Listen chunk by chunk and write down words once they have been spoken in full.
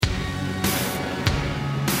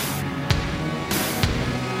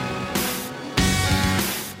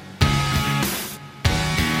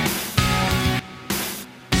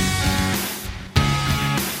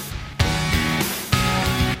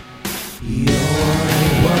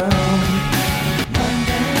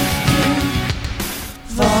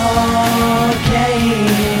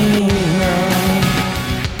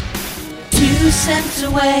sent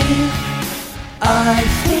away. I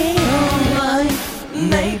feel like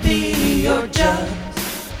maybe you're just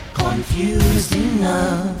confused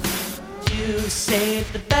enough to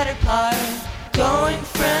save the better part, going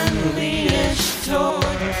friendly-ish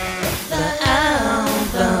toward the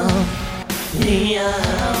album, the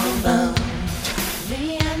album. The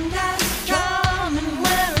end has come and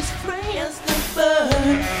we're as free as the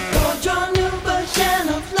bird. Your new version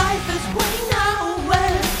of life is way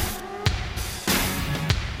nowhere.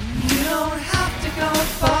 You don't have to go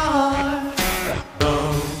far. Go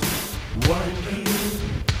what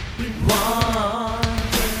you want.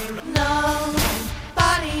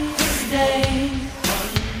 Nobody stays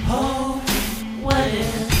home when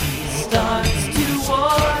it starts to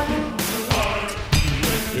war.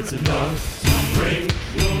 It's enough to break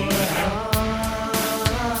your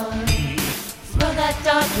heart. Throw that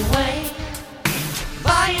dog away.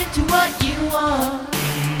 Buy into what you want.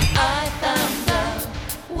 I found the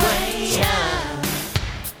way out.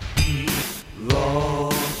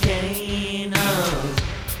 Volcanoes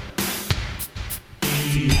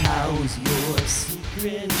to house your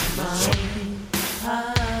secret mind.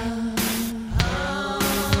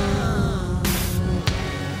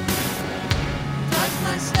 Touch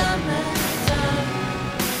my stomach.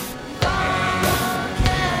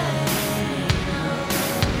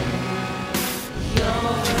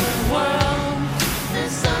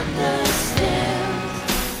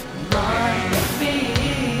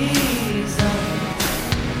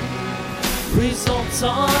 Results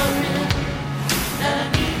are in an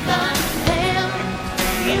even hand.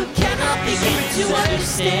 You cannot begin to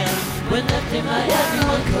understand when left in my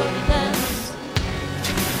everyone could dance.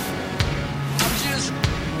 I'm just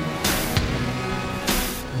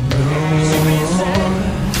no more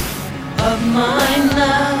of mine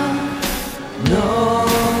now. No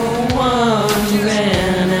one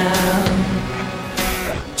ran out.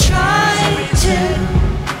 Try to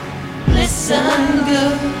listen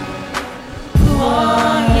good. Who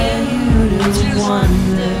are you to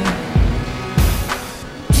wonder?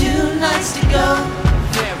 2 nights to go.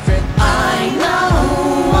 I know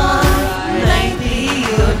why. Maybe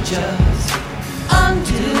you're just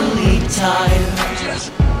unduly tired.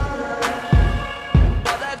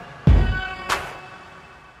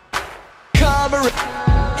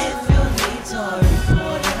 If your needs are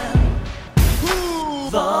important,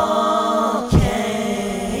 volcanoes.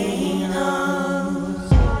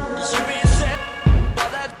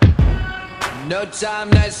 No time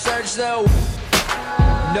to search the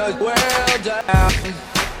no world out.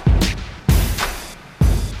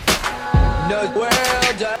 No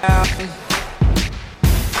world out.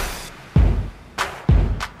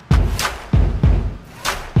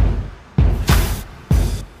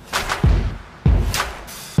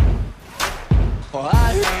 Oh,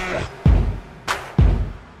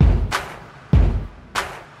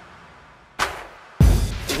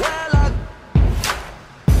 well, I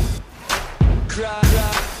cry.